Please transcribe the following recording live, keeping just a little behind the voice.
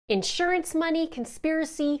Insurance money,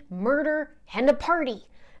 conspiracy, murder, and a party.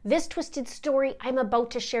 This twisted story I'm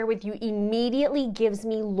about to share with you immediately gives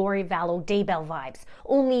me Lori Vallow Daybell vibes.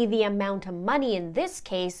 Only the amount of money in this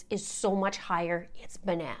case is so much higher, it's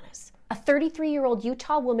bananas. A 33-year-old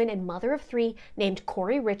Utah woman and mother of three named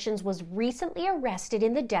Kouri Richins was recently arrested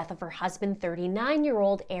in the death of her husband,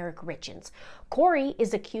 39-year-old Eric Richins. Kouri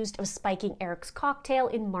is accused of spiking Eric's cocktail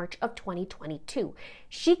in March of 2022.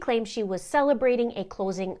 She claims she was celebrating a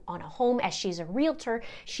closing on a home. As she's a realtor,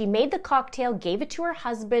 she made the cocktail, gave it to her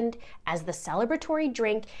husband as the celebratory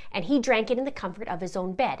drink, and he drank it in the comfort of his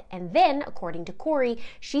own bed. And then, according to Kouri,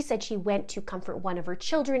 she said she went to comfort one of her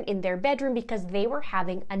children in their bedroom because they were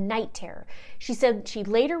having a night terror. She said she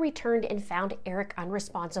later returned and found Eric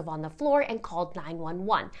unresponsive on the floor and called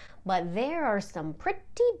 911. But there are some pretty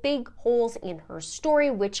big holes in her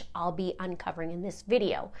story, which I'll be uncovering in this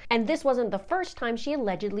video. And this wasn't the first time she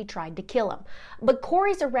allegedly tried to kill him. But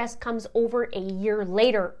Kouri's arrest comes over a year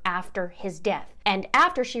later after his death, and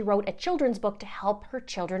after she wrote a children's book to help her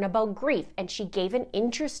children about grief, and she gave an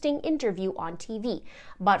interesting interview on TV.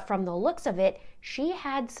 But from the looks of it, she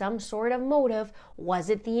had some sort of motive. Was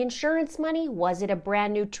it the insurance money? Was it a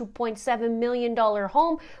brand new $2.7 million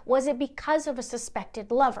home? Was it because of a suspected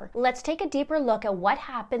lover? Let's take a deeper look at what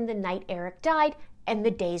happened the night Eric died and the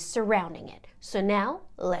days surrounding it. So now,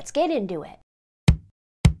 let's get into it.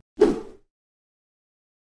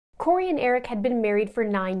 Kouri and Eric had been married for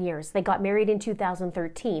 9 years. They got married in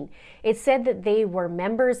 2013. It's said that they were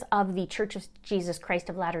members of the Church of Jesus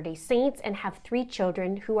Christ of Latter-day Saints and have 3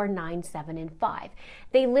 children who are 9, 7, and 5.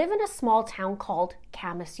 They live in a small town called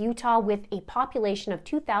Kamas, Utah, with a population of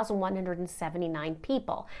 2,179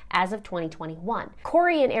 people as of 2021.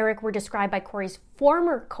 Kouri and Eric were described by Kouri's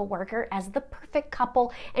former co-worker as the perfect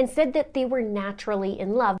couple and said that they were naturally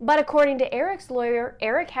in love. But according to Eric's lawyer,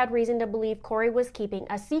 Eric had reason to believe Kouri was keeping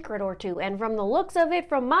a secret or two, and from the looks of it,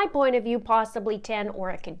 from my point of view, possibly 10 or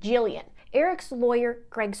a cajillion. Eric's lawyer,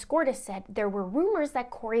 Greg Skorda, said there were rumors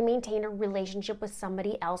that Kouri maintained a relationship with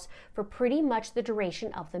somebody else for pretty much the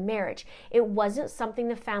duration of the marriage. It wasn't something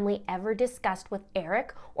the family ever discussed with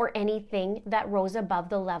Eric or anything that rose above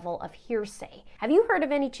the level of hearsay. Have you heard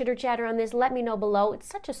of any chitter chatter on this? Let me know below. It's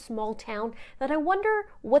such a small town that I wonder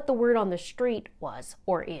what the word on the street was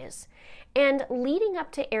or is. And leading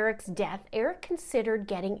up to Eric's death, Eric considered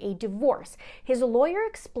getting a divorce. His lawyer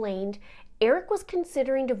explained Eric was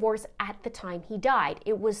considering divorce at the time he died.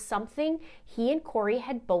 It was something he and Kouri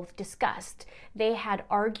had both discussed. They had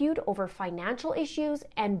argued over financial issues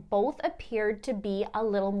and both appeared to be a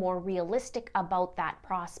little more realistic about that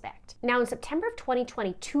prospect. Now, in September of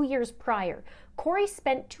 2020, 2 years prior, Kouri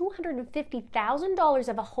spent $250,000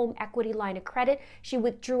 of a home equity line of credit. She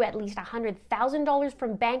withdrew at least $100,000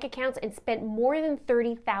 from bank accounts and spent more than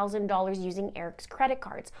 $30,000 using Eric's credit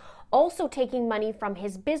cards. Also taking money from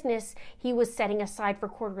his business he was setting aside for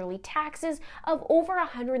quarterly taxes of over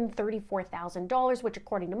 $134,000, which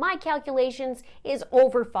according to my calculations is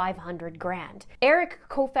over 500 grand. Eric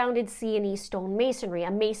co-founded C&E Stone Masonry,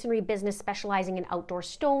 a masonry business specializing in outdoor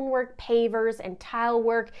stonework, pavers, and tile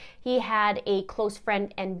work. He had a close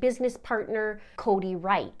friend and business partner, Kouri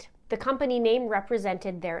Wright. The company name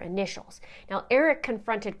represented their initials. Now, Eric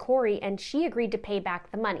confronted Kouri and she agreed to pay back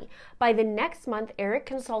the money. By the next month, Eric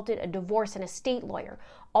consulted a divorce and estate lawyer.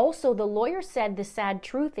 Also, the lawyer said the sad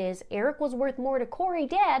truth is Eric was worth more to Kouri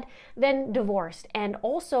dead than divorced, and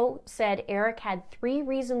also said Eric had 3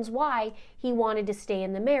 reasons why he wanted to stay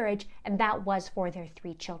in the marriage, and that was for their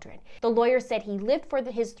 3 children. The lawyer said he lived for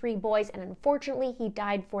his 3 boys, and unfortunately, he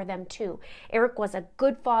died for them too. Eric was a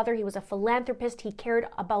good father. He was a philanthropist. He cared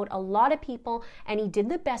about a lot of people, and he did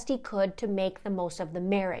the best he could to make the most of the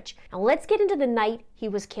marriage. Now, let's get into the night he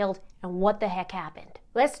was killed and what the heck happened.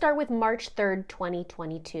 Let's start with March 3rd,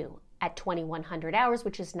 2022 at 2100 hours,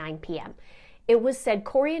 which is 9 p.m. It was said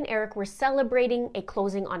Kouri and Eric were celebrating a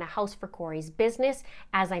closing on a house for Kouri's business.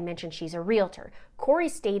 As I mentioned, she's a realtor. Kouri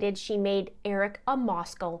stated she made Eric a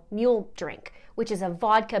Moscow Mule drink, which is a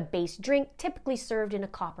vodka-based drink typically served in a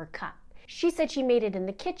copper cup. She said she made it in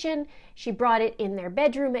the kitchen, she brought it in their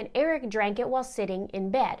bedroom, and Eric drank it while sitting in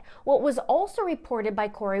bed. What was also reported by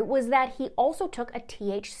Kouri was that he also took a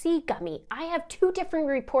THC gummy. I have 2 different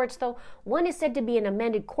reports though. One is said to be an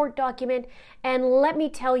amended court document, and let me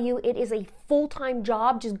tell you, it is a full-time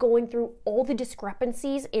job just going through all the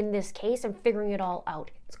discrepancies in this case and figuring it all out.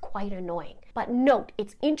 It's quite annoying. But note,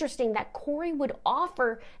 it's interesting that Kouri would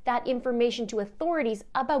offer that information to authorities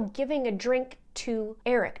about giving a drink to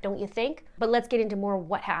Eric, don't you think? But let's get into more of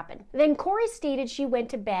what happened. Then Kouri stated she went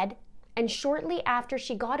to bed, and shortly after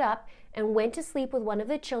she got up and went to sleep with one of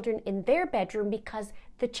the children in their bedroom because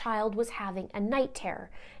the child was having a night terror.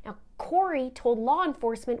 Now, Kouri told law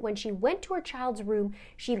enforcement when she went to her child's room,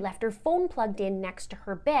 she left her phone plugged in next to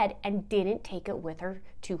her bed and didn't take it with her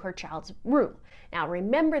to her child's room. Now,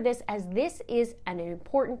 remember this, as this is an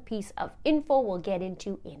important piece of info we'll get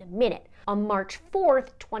into in a minute. On March 4th,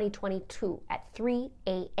 2022 at 3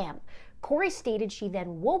 a.m., Kouri stated she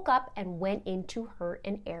then woke up and went into her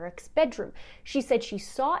and Eric's bedroom. She said she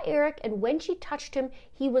saw Eric, and when she touched him,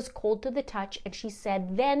 he was cold to the touch, and she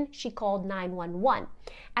said then she called 911.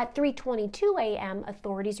 At 3:22 a.m.,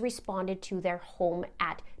 authorities responded to their home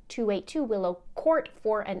at 282 Willow Court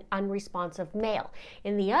for an unresponsive male.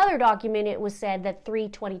 In the other document, it was said that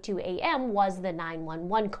 3:22 a.m. was the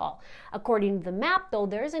 911 call. According to the map, though,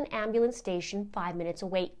 there's an ambulance station 5 minutes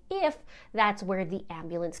away, if that's where the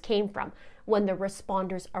ambulance came from. When the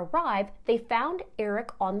responders arrived, they found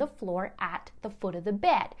Eric on the floor at the foot of the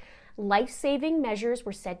bed. Life-saving measures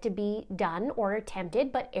were said to be done or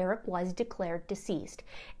attempted, but Eric was declared deceased.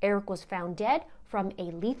 Eric was found dead from a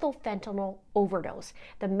lethal fentanyl overdose.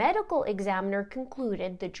 The medical examiner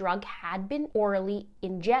concluded the drug had been orally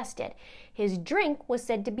ingested. His drink was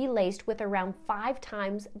said to be laced with around 5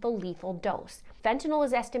 times the lethal dose. Fentanyl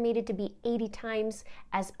is estimated to be 80 times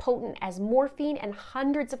as potent as morphine and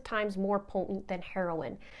hundreds of times more potent than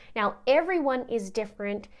heroin. Now, everyone is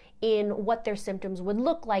different in what their symptoms would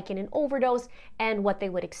look like in an overdose and what they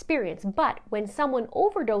would experience. But when someone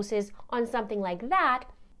overdoses on something like that,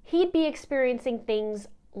 he'd be experiencing things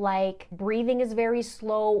like breathing is very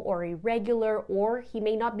slow or irregular, or he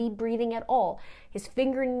may not be breathing at all. His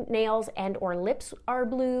fingernails and or lips are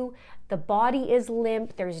blue, the body is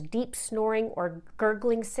limp, there's deep snoring or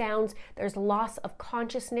gurgling sounds, there's loss of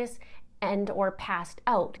consciousness and or passed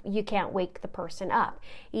out. You can't wake the person up.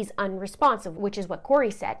 He's unresponsive, which is what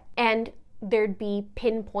Kouri said. And there'd be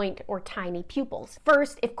pinpoint or tiny pupils.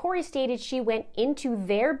 First, if Kouri stated she went into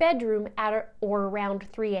their bedroom at or around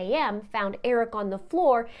 3 a.m., found Eric on the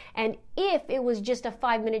floor, and if it was just a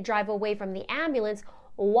 5-minute drive away from the ambulance,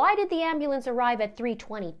 why did the ambulance arrive at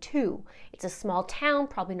 3:22? It's a small town,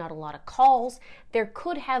 probably not a lot of calls. There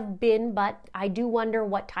could have been, but I do wonder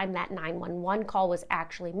what time that 911 call was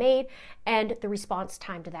actually made and the response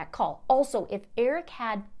time to that call. Also, if Eric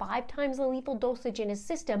had 5 times the lethal dosage in his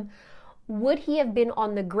system, would he have been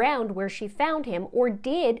on the ground where she found him, or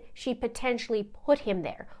did she potentially put him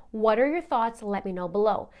there? What are your thoughts? Let me know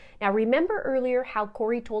below. Now, remember earlier how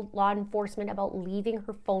Kouri told law enforcement about leaving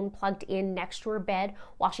her phone plugged in next to her bed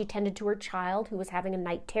while she tended to her child who was having a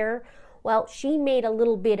night terror? Well, she made a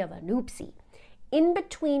little bit of an oopsie. In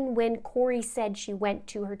between when Kouri said she went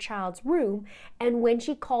to her child's room and when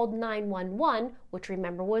she called 911, which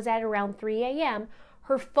remember was at around 3 a.m.,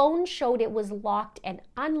 her phone showed it was locked and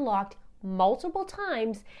unlocked multiple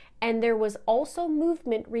times, and there was also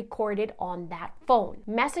movement recorded on that phone.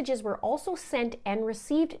 Messages were also sent and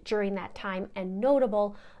received during that time, and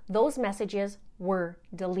notable, those messages were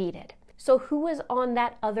deleted. So who was on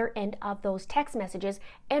that other end of those text messages,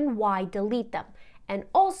 and why delete them? And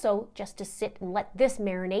also, just to sit and let this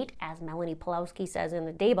marinate, as Melanie Pulowski says in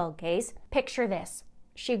the Daybell case, picture this.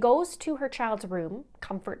 She goes to her child's room,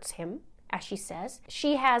 comforts him, as she says.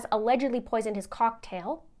 She has allegedly poisoned his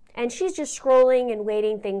cocktail, and she's just scrolling and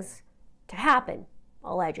waiting things to happen,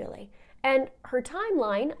 allegedly. And her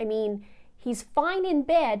timeline, I mean, he's fine in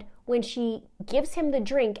bed when she gives him the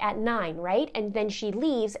drink at 9, right? And then she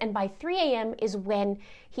leaves, and by 3 a.m. is when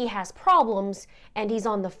he has problems and he's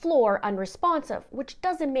on the floor unresponsive, which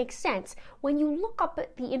doesn't make sense. When you look up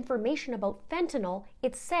at the information about fentanyl,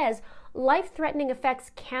 it says life-threatening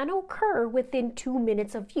effects can occur within 2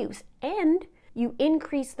 minutes of use, and you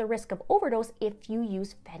increase the risk of overdose if you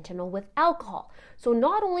use fentanyl with alcohol. So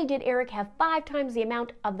not only did Eric have 5 times the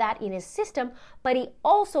amount of that in his system, but he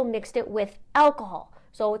also mixed it with alcohol.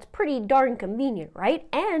 So it's pretty darn convenient, right?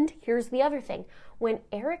 And here's the other thing. When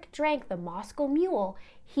Eric drank the Moscow Mule,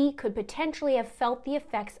 he could potentially have felt the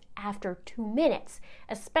effects after 2 minutes,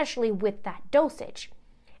 especially with that dosage.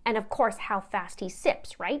 And of course, how fast he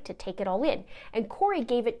sips, right, to take it all in. And Kouri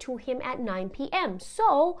gave it to him at 9 p.m.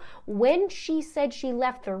 So when she said she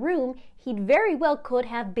left the room, he very well could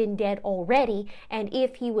have been dead already. And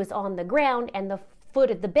if he was on the ground and the foot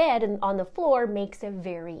of the bed and on the floor, makes it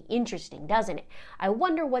very interesting, doesn't it? I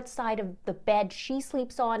wonder what side of the bed she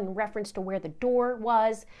sleeps on in reference to where the door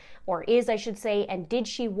was, or is, I should say, and did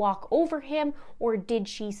she walk over him or did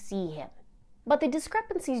she see him? But the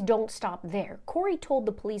discrepancies don't stop there. Kouri told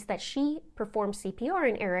the police that she performed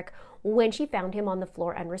CPR on Eric when she found him on the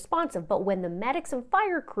floor unresponsive. But when the medics and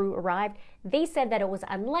fire crew arrived, they said that it was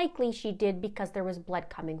unlikely she did because there was blood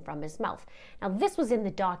coming from his mouth. Now, this was in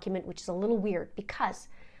the document, which is a little weird because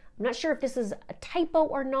I'm not sure if this is a typo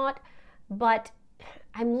or not, but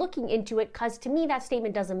I'm looking into it because to me that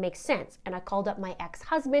statement doesn't make sense. And I called up my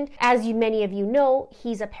ex-husband. As many of you know,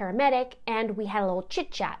 he's a paramedic, and we had a little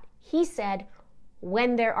chit chat. He said,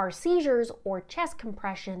 when there are seizures or chest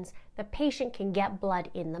compressions, the patient can get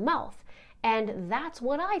blood in the mouth. And that's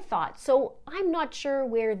what I thought. So I'm not sure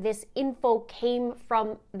where this info came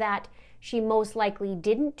from that she most likely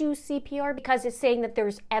didn't do CPR, because it's saying that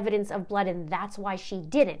there's evidence of blood and that's why she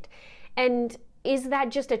didn't. And is that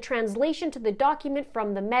just a translation to the document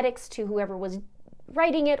from the medics to whoever was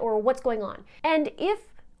writing it, or what's going on? And if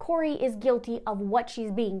Kouri is guilty of what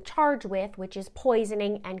she's being charged with, which is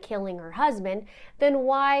poisoning and killing her husband, then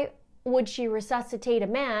why would she resuscitate a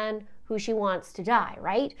man who she wants to die,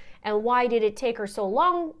 right? And why did it take her so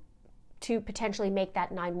long to potentially make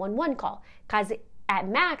that 911 call? Because at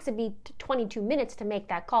max, it'd be 22 minutes to make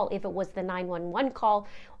that call if it was the 911 call,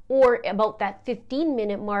 or about that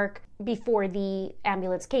 15-minute mark before the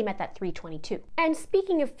ambulance came at that 3:22. And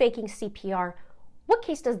speaking of faking CPR, what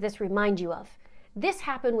case does this remind you of? This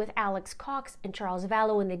happened with Alex Cox and Charles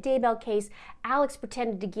Vallow in the Daybell case. Alex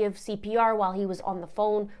pretended to give CPR while he was on the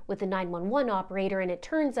phone with the 911 operator, and it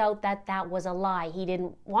turns out that that was a lie. He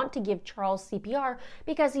didn't want to give Charles CPR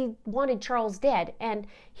because he wanted Charles dead, and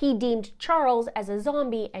he deemed Charles as a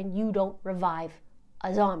zombie, and you don't revive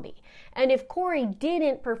a zombie. And if Kouri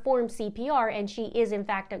didn't perform CPR and she is in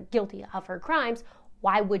fact guilty of her crimes,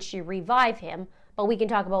 why would she revive him? But we can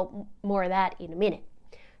talk about more of that in a minute.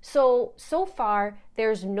 So far,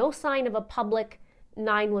 there's no sign of a public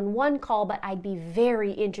 911 call, but I'd be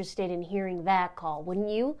very interested in hearing that call. Wouldn't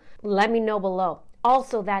you? Let me know below.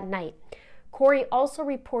 Also that night, Kouri also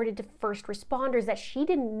reported to first responders that she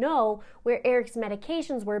didn't know where Eric's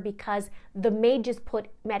medications were because the maid just put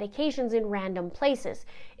medications in random places.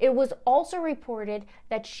 It was also reported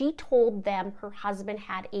that she told them her husband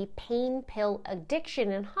had a pain pill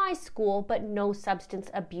addiction in high school, but no substance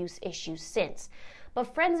abuse issues since.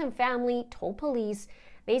 But friends and family told police,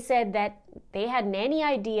 they said that they hadn't any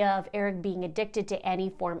idea of Eric being addicted to any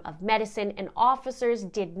form of medicine, and officers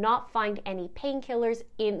did not find any painkillers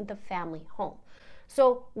in the family home.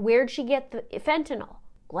 So where'd she get the fentanyl?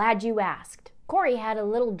 Glad you asked. Kouri had a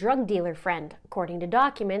little drug dealer friend, according to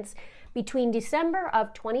documents. Between December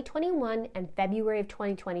of 2021 and February of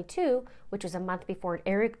 2022, which was a month before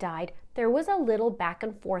Eric died, there was a little back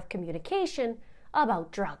and forth communication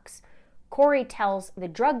about drugs. Kouri tells the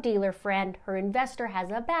drug dealer friend her investor has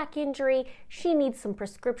a back injury, she needs some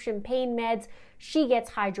prescription pain meds, she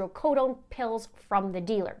gets hydrocodone pills from the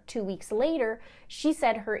dealer. 2 weeks later, she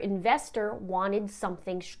said her investor wanted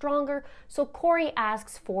something stronger, so Kouri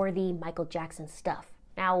asks for the Michael Jackson stuff.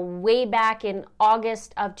 Now, way back in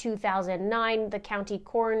August of 2009, the county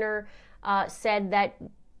coroner said that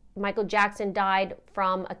Michael Jackson died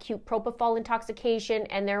from acute propofol intoxication,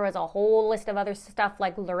 and there was a whole list of other stuff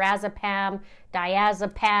like lorazepam,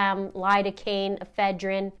 diazepam, lidocaine,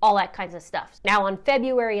 ephedrine, all that kinds of stuff. Now on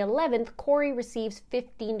February 11th, Kouri receives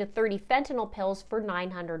 15 to 30 fentanyl pills for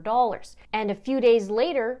 $900. And a few days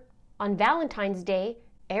later, on Valentine's Day,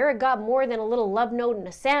 Eric got more than a little love note and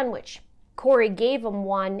a sandwich. Kouri gave him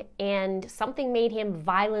one, and something made him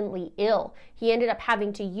violently ill. He ended up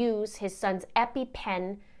having to use his son's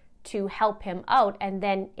EpiPen to help him out, and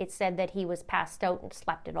then it said that he was passed out and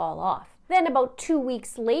slept it all off. Then about 2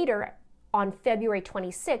 weeks later, on February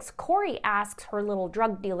 26th, Kouri asks her little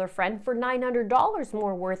drug dealer friend for $900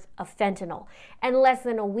 more worth of fentanyl. And less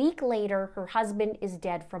than a week later, her husband is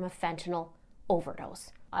dead from a fentanyl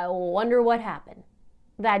overdose. I wonder what happened.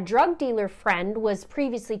 That drug dealer friend was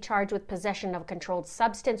previously charged with possession of a controlled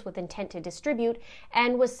substance with intent to distribute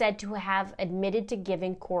and was said to have admitted to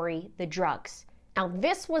giving Kouri the drugs. Now,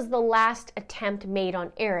 this was the last attempt made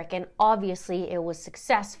on Eric, and obviously it was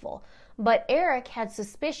successful. But Eric had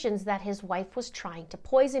suspicions that his wife was trying to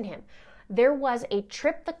poison him. There was a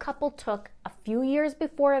trip the couple took a few years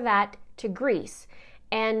before that to Greece,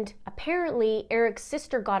 and apparently Eric's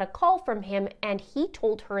sister got a call from him, and he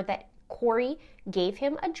told her that Kouri gave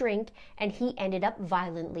him a drink and he ended up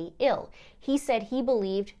violently ill. He said he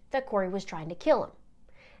believed that Kouri was trying to kill him.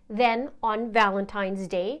 Then on Valentine's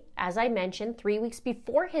Day, as I mentioned, 3 weeks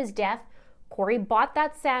before his death, Kouri bought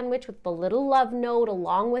that sandwich with the little love note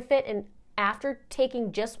along with it, and after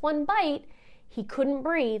taking just one bite, he couldn't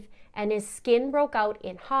breathe and his skin broke out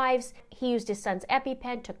in hives. He used his son's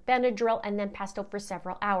EpiPen, took Benadryl, and then passed out for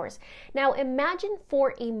several hours. Now imagine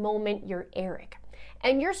for a moment you're Eric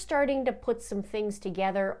and you're starting to put some things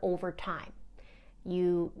together over time.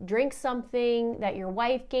 You drink something that your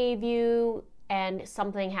wife gave you and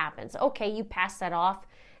something happens. Okay, you pass that off.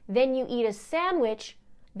 Then you eat a sandwich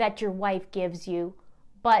that your wife gives you,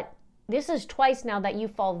 But this is twice now that you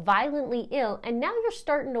fall violently ill, and now you're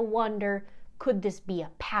starting to wonder, could this be a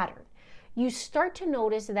pattern? You start to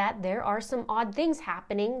notice that there are some odd things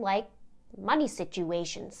happening, like money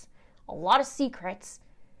situations, a lot of secrets,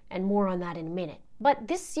 and more on that in a minute. But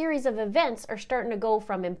this series of events are starting to go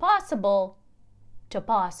from impossible to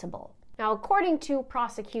possible. Now, according to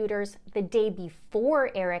prosecutors, the day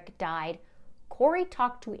before Eric died, Kouri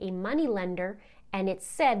talked to a moneylender, and it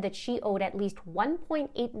said that she owed at least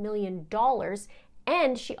 $1.8 million,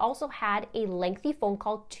 and she also had a lengthy phone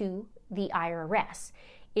call to the IRS.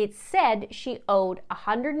 It said she owed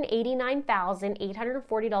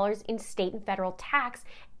 $189,840 in state and federal tax,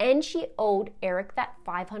 and she owed Eric that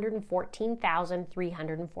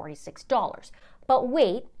 $514,346. But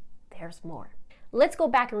wait, there's more. Let's go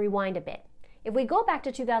back and rewind a bit. If we go back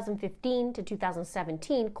to 2015 to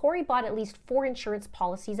 2017, Kouri bought at least 4 insurance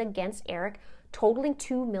policies against Eric, totaling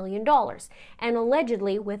 $2 million, and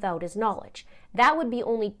allegedly without his knowledge. That would be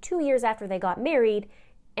only 2 years after they got married,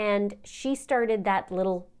 and she started that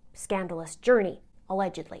little scandalous journey,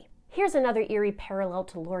 allegedly. Here's another eerie parallel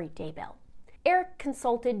to Lori Daybell. Eric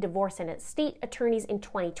consulted divorce and estate attorneys in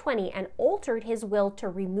 2020 and altered his will to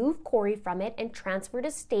remove Kouri from it and transferred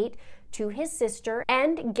estate to his sister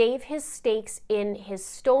and gave his stakes in his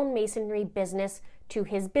stonemasonry business to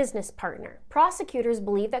his business partner. Prosecutors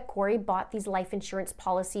believe that Kouri bought these life insurance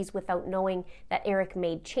policies without knowing that Eric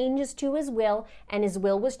made changes to his will, and his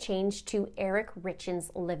will was changed to Eric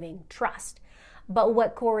Richins' living trust. But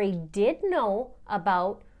what Kouri did know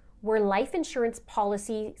about were life insurance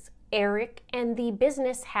policies Eric and the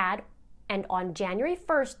business had, and on January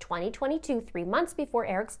 1st, 2022, 3 months before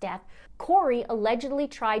Eric's death, Kouri allegedly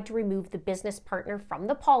tried to remove the business partner from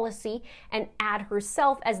the policy and add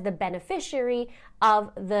herself as the beneficiary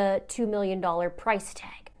of the $2 million price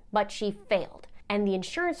tag. But she failed, and the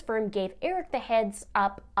insurance firm gave Eric the heads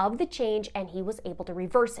up of the change, and he was able to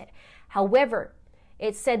reverse it. However,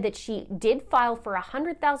 it said that she did file for a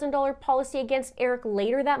 $100,000 policy against Eric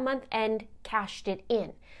later that month and cashed it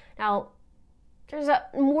in. Now, there's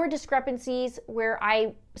more discrepancies where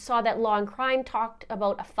I saw that Law and Crime talked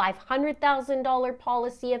about a $500,000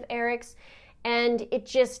 policy of Eric's, and it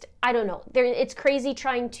just, I don't know. It's crazy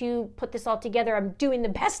trying to put this all together. I'm doing the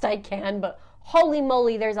best I can, but holy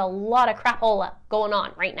moly, there's a lot of crapola going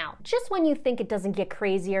on right now. Just when you think it doesn't get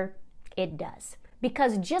crazier, it does.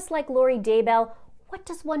 Because just like Lori Daybell, what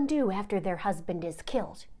does one do after their husband is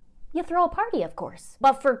killed? You throw a party, of course.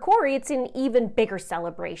 But for Kouri, it's an even bigger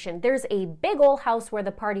celebration. There's a big old house where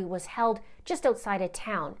the party was held just outside of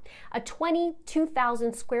town. A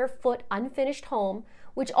 22,000 square foot unfinished home,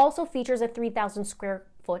 which also features a 3,000 square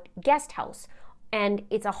foot guest house. And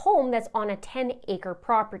it's a home that's on a 10-acre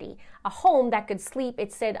property. A home that could sleep,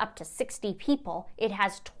 it said, up to 60 people. It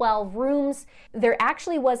has 12 rooms. There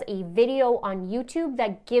actually was a video on YouTube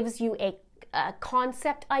that gives you a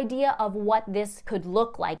concept idea of what this could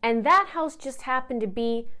look like. And that house just happened to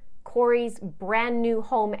be Kouri's brand new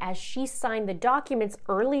home as she signed the documents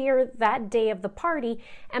earlier that day of the party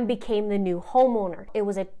and became the new homeowner. It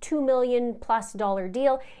was a $2 million plus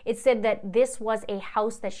deal. It said that this was a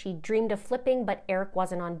house that she dreamed of flipping, but Eric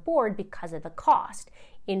wasn't on board because of the cost.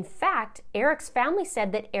 In fact, Eric's family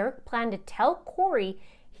said that Eric planned to tell Kouri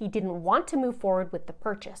he didn't want to move forward with the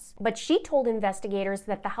purchase. But she told investigators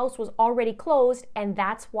that the house was already closed, and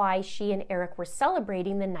that's why she and Eric were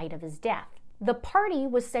celebrating the night of his death. The party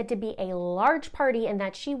was said to be a large party and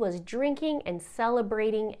that she was drinking and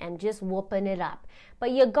celebrating and just whooping it up. But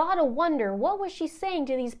you gotta wonder, what was she saying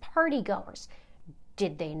to these partygoers?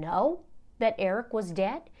 Did they know that Eric was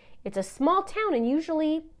dead? It's a small town and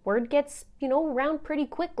usually word gets, around pretty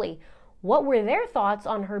quickly. What were their thoughts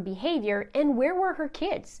on her behavior, and where were her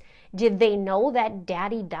kids? Did they know that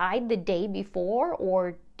Daddy died the day before,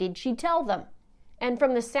 or did she tell them? And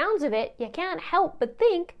from the sounds of it, you can't help but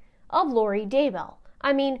think of Lori Daybell.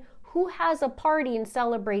 I mean, who has a party and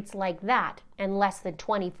celebrates like that in less than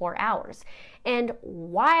 24 hours? And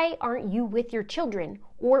why aren't you with your children?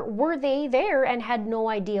 Or were they there and had no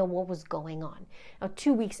idea what was going on? Now,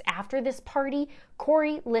 2 weeks after this party,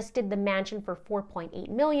 Kouri listed the mansion for $4.8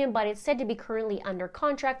 million, but it's said to be currently under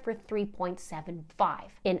contract for $3.75.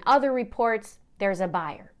 In other reports, there's a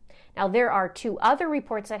buyer. Now, there are 2 other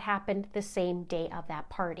reports that happened the same day of that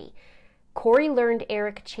party. Kouri learned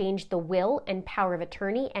Eric changed the will and power of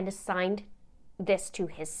attorney and assigned this to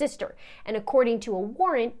his sister. And according to a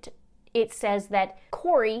warrant, it says that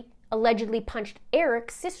Kouri allegedly punched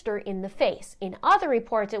Eric's sister in the face. In other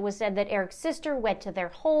reports, it was said that Eric's sister went to their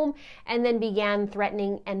home and then began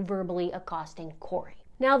threatening and verbally accosting Kouri.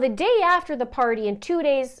 Now, the day after the party and 2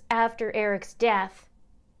 days after Eric's death,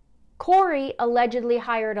 Kouri allegedly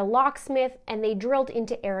hired a locksmith and they drilled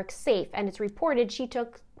into Eric's safe, and it's reported she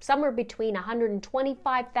took somewhere between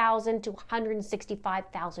 $125,000 to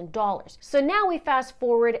 $165,000. So now we fast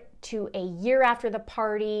forward to a year after the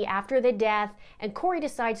party, after the death, and Kouri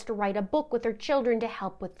decides to write a book with her children to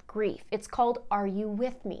help with grief. It's called Are You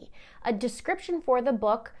With Me? A description for the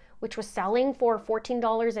book, which was selling for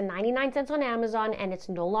 $14.99 on Amazon and it's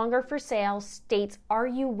no longer for sale, states, Are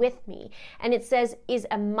You With Me? And it says, is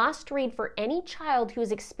a must read for any child who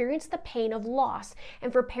has experienced the pain of loss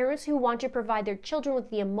and for parents who want to provide their children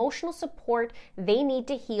with the emotional support they need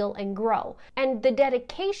to heal and grow. And the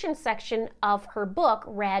dedication section of her book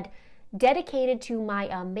read, dedicated to my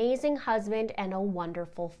amazing husband and a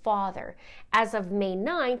wonderful father. As of May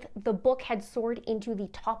 9th, the book had soared into the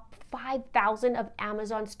top 5,000 of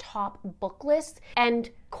Amazon's top book lists, and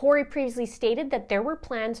Kouri previously stated that there were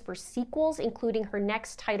plans for sequels, including her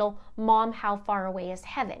next title, Mom, How Far Away is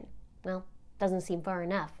Heaven? Well, doesn't seem far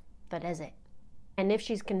enough, but is it? And if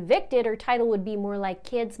she's convicted, her title would be more like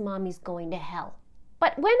Kids, Mommy's Going to Hell.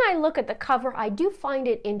 But when I look at the cover, I do find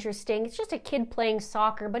it interesting. It's just a kid playing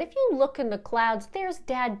soccer, but if you look in the clouds, there's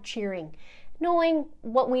Dad cheering. Knowing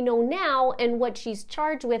what we know now and what she's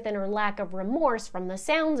charged with and her lack of remorse from the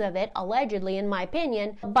sounds of it, allegedly in my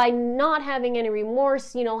opinion, by not having any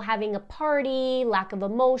remorse, having a party, lack of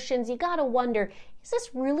emotions, you gotta wonder, is this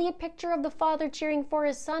really a picture of the father cheering for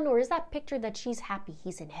his son, or is that picture that she's happy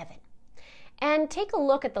he's in heaven? And take a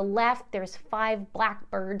look at the left, there's 5 black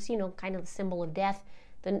birds, kind of the symbol of death.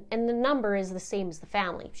 And the number is the same as the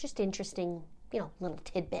family. It's just interesting, little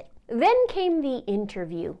tidbit. Then came the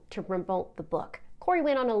interview to promote the book. Kouri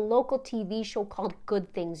went on a local TV show called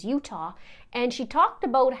Good Things Utah, and she talked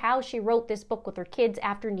about how she wrote this book with her kids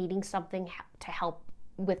after needing something to help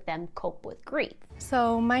with them cope with grief.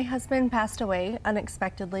 So my husband passed away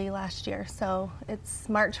unexpectedly last year. So it's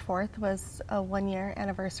March 4th was a 1-year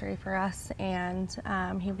anniversary for us, and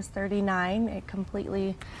he was 39. It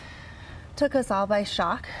completely took us all by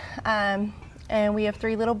shock. And we have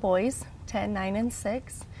 3 little boys, 10, 9, and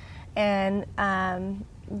 6. And my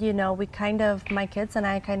kids and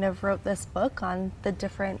I kind of wrote this book on the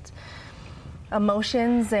different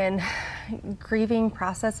emotions and grieving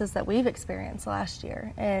processes that we've experienced last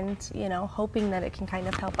year, and hoping that it can kind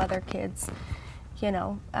of help other kids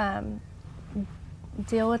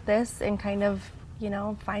deal with this and kind of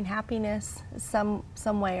find happiness some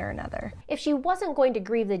way or another. If she wasn't going to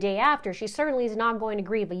grieve the day after, she certainly is not going to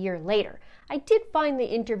grieve a year later. I did find the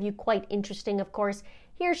interview quite interesting, of course.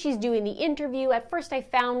 Here she's doing the interview. At first I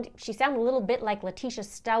found she sounded a little bit like Letitia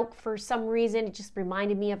Stout for some reason. It just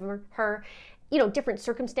reminded me of her. Different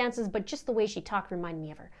circumstances, but just the way she talked reminded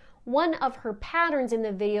me of her. One of her patterns in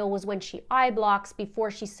the video was when she eye blocks before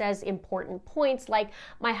she says important points like,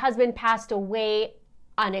 my husband passed away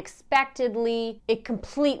unexpectedly. It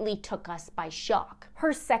completely took us by shock.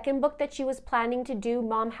 Her second book that she was planning to do,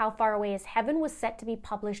 Mom, How Far Away is Heaven, was set to be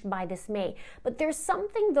published by this May. But there's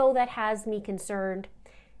something, though, that has me concerned.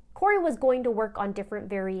 Kouri was going to work on different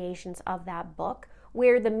variations of that book,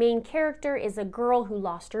 where the main character is a girl who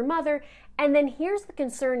lost her mother. And then here's the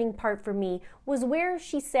concerning part for me, was where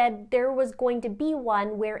she said there was going to be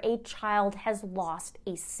one where a child has lost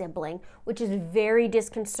a sibling, which is very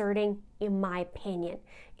disconcerting in my opinion.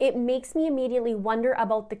 It makes me immediately wonder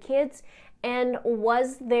about the kids, and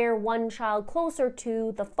was there one child closer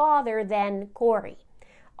to the father than Kouri?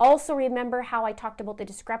 Also, remember how I talked about the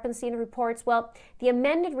discrepancy in reports? Well, the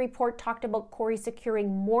amended report talked about Kouri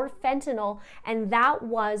securing more fentanyl, and that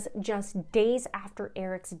was just days after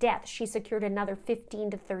Eric's death. She secured another 15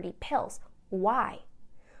 to 30 pills. Why?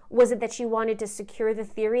 Was it that she wanted to secure the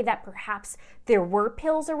theory that perhaps there were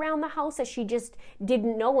pills around the house that she just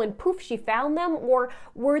didn't know and poof, she found them? Or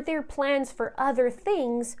were there plans for other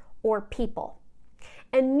things or people?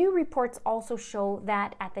 And new reports also show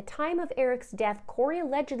that at the time of Eric's death, Kouri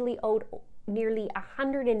allegedly owed nearly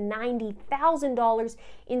 $190,000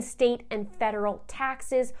 in state and federal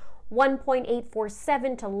taxes,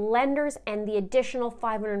 $1.847 to lenders, and the additional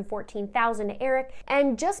 $514,000 to Eric.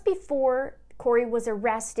 And just before Kouri was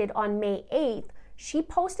arrested on May 8th, she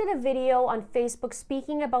posted a video on Facebook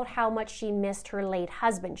speaking about how much she missed her late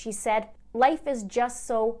husband. She said, "Life is just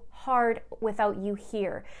so hard without you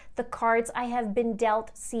here. The cards I have been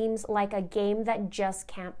dealt seems like a game that just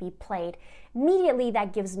can't be played." Immediately,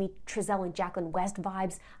 that gives me Trezell and Jacqueline West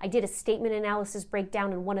vibes. I did a statement analysis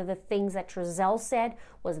breakdown, and one of the things that Trezell said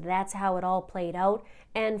was that's how it all played out.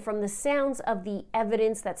 And from the sounds of the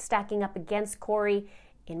evidence that's stacking up against Kouri,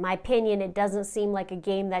 in my opinion, it doesn't seem like a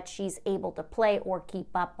game that she's able to play or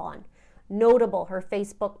keep up on. notable. Her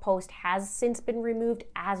Facebook post has since been removed,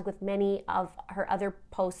 as with many of her other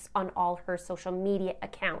posts on all her social media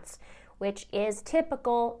accounts, which is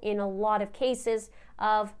typical in a lot of cases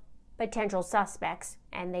of potential suspects,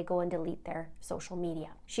 and they go and delete their social media.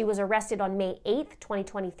 She was arrested on May 8th,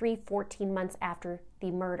 2023, 14 months after the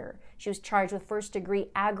murder. She was charged with first-degree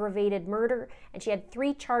aggravated murder, and she had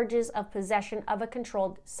 3 charges of possession of a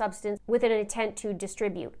controlled substance with an intent to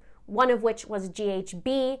distribute, one of which was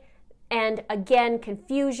GHB. And again,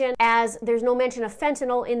 confusion, as there's no mention of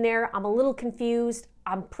fentanyl in there. I'm a little confused.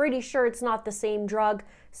 I'm pretty sure it's not the same drug,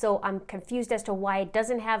 so I'm confused as to why it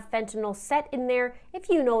doesn't have fentanyl set in there. If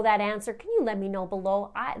you know that answer, can you let me know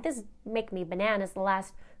below? This make me bananas the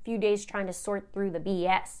last few days trying to sort through the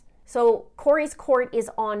BS. So Kouri's court is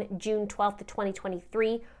on June 12th,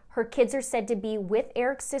 2023. Her kids are said to be with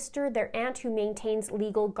Eric's sister, their aunt, who maintains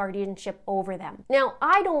legal guardianship over them. Now,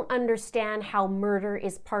 I don't understand how murder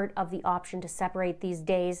is part of the option to separate these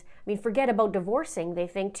days. I mean, forget about divorcing. They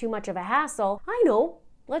think too much of a hassle. I know.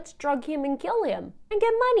 Let's drug him and kill him and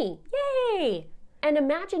get money. Yay! And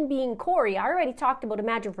imagine being Kouri. I already talked about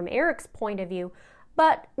imagine from Eric's point of view.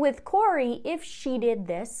 But with Kouri, if she did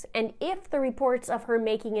this, and if the reports of her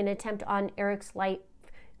making an attempt on Eric's life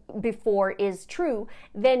before is true,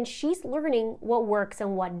 then she's learning what works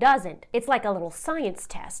and what doesn't. It's like a little science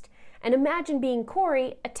test. And imagine being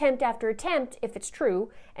Kouri, attempt after attempt, if it's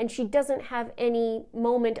true, and she doesn't have any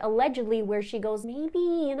moment allegedly where she goes,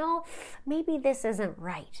 maybe this isn't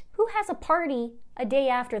right. Who has a party a day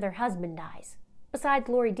after their husband dies? Besides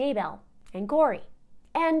Lori Daybell and Kouri.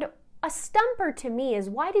 And a stumper to me is,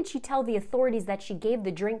 why did she tell the authorities that she gave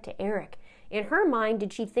the drink to Eric? In her mind,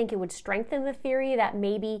 did she think it would strengthen the theory that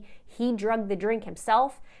maybe he drugged the drink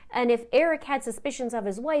himself? And if Eric had suspicions of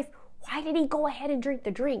his wife, why did he go ahead and drink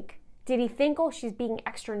the drink? Did he think, oh, she's being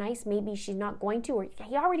extra nice, maybe she's not going to? Or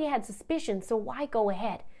he already had suspicions, so why go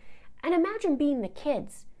ahead? And imagine being the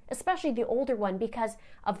kids, especially the older one, because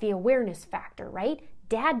of the awareness factor, right?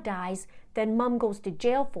 Dad dies, then mom goes to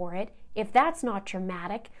jail for it. If that's not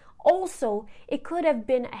traumatic, also, it could have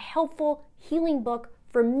been a helpful healing book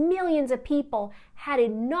for millions of people had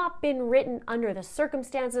it not been written under the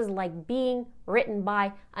circumstances like being written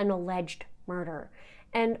by an alleged murderer.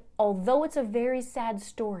 And although it's a very sad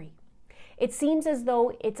story, it seems as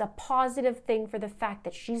though it's a positive thing for the fact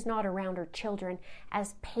that she's not around her children,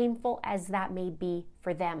 as painful as that may be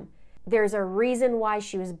for them. There's a reason why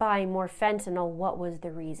she was buying more fentanyl. What was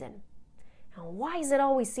the reason? Now, why does it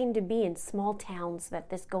always seem to be in small towns that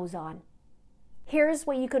this goes on? Here's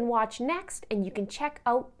what you can watch next, and you can check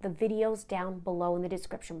out the videos down below in the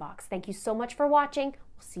description box. Thank you so much for watching.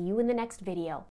 We'll see you in the next video.